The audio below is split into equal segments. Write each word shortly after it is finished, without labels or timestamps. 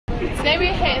Today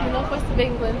we're here in the northwest of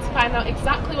England to find out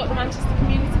exactly what the Manchester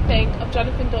community think of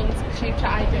Jonathan Dunn's tube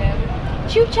chat idea.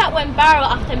 Tube chat went viral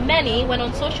after many went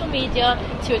on social media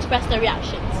to express their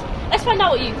reactions. Let's find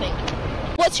out what you think.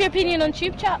 What's your opinion on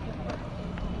tube chat?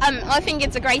 I think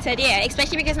it's a great idea,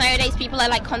 especially because nowadays people are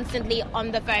like constantly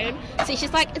on the phone. So it's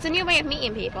just like, it's a new way of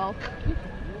meeting people.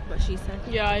 What she said.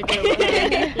 Yeah, I agree with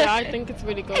her. Yeah, I think it's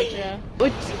really good, yeah.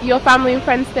 Would your family and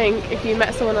friends think if you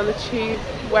met someone on the tube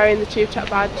wearing the tube chat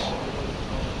badge?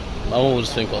 My mum would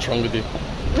just think, what's wrong with you?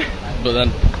 But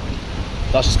then,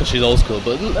 that's just because she's old school.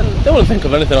 But they wouldn't think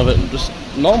of anything of it, just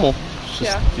normal. It's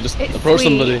just, you just approach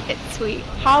somebody. It's sweet.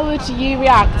 How would you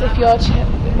react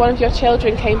if one of your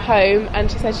children came home and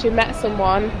she said she met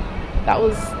someone that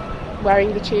was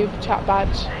wearing the tube chat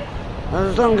badge?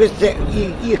 As long as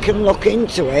you can look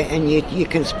into it and you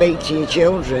can speak to your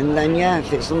children, then yeah,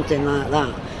 if it's something like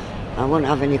that, I wouldn't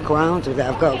have any qualms with it.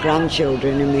 I've got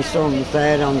grandchildren and my sons,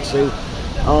 they're onto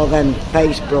all them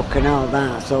Facebook and all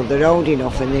that, so they're old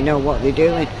enough and they know what they're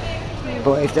doing.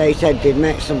 But if they said they'd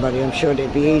met somebody, I'm sure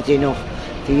it'd be easy enough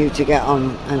for you to get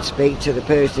on and speak to the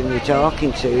person you're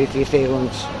talking to if you feel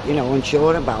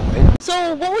unsure about it.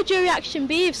 So what would your reaction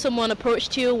be if someone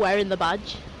approached you wearing the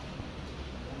badge?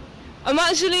 I'm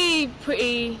actually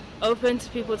pretty open to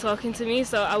people talking to me,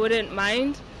 so I wouldn't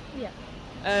mind. Yeah.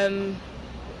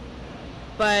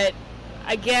 But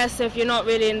I guess if you're not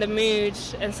really in the mood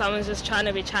and someone's just trying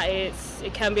to be chatty,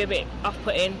 it can be a bit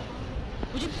off-putting.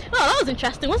 Oh, that was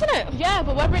interesting, wasn't it? Yeah,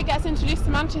 but whether it gets introduced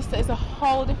to Manchester is a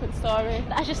whole different story.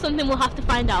 That's just something we'll have to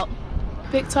find out.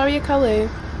 Victoria Kalu,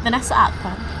 Vanessa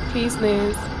Akpan, Quays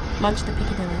News, Manchester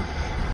Piccadilly.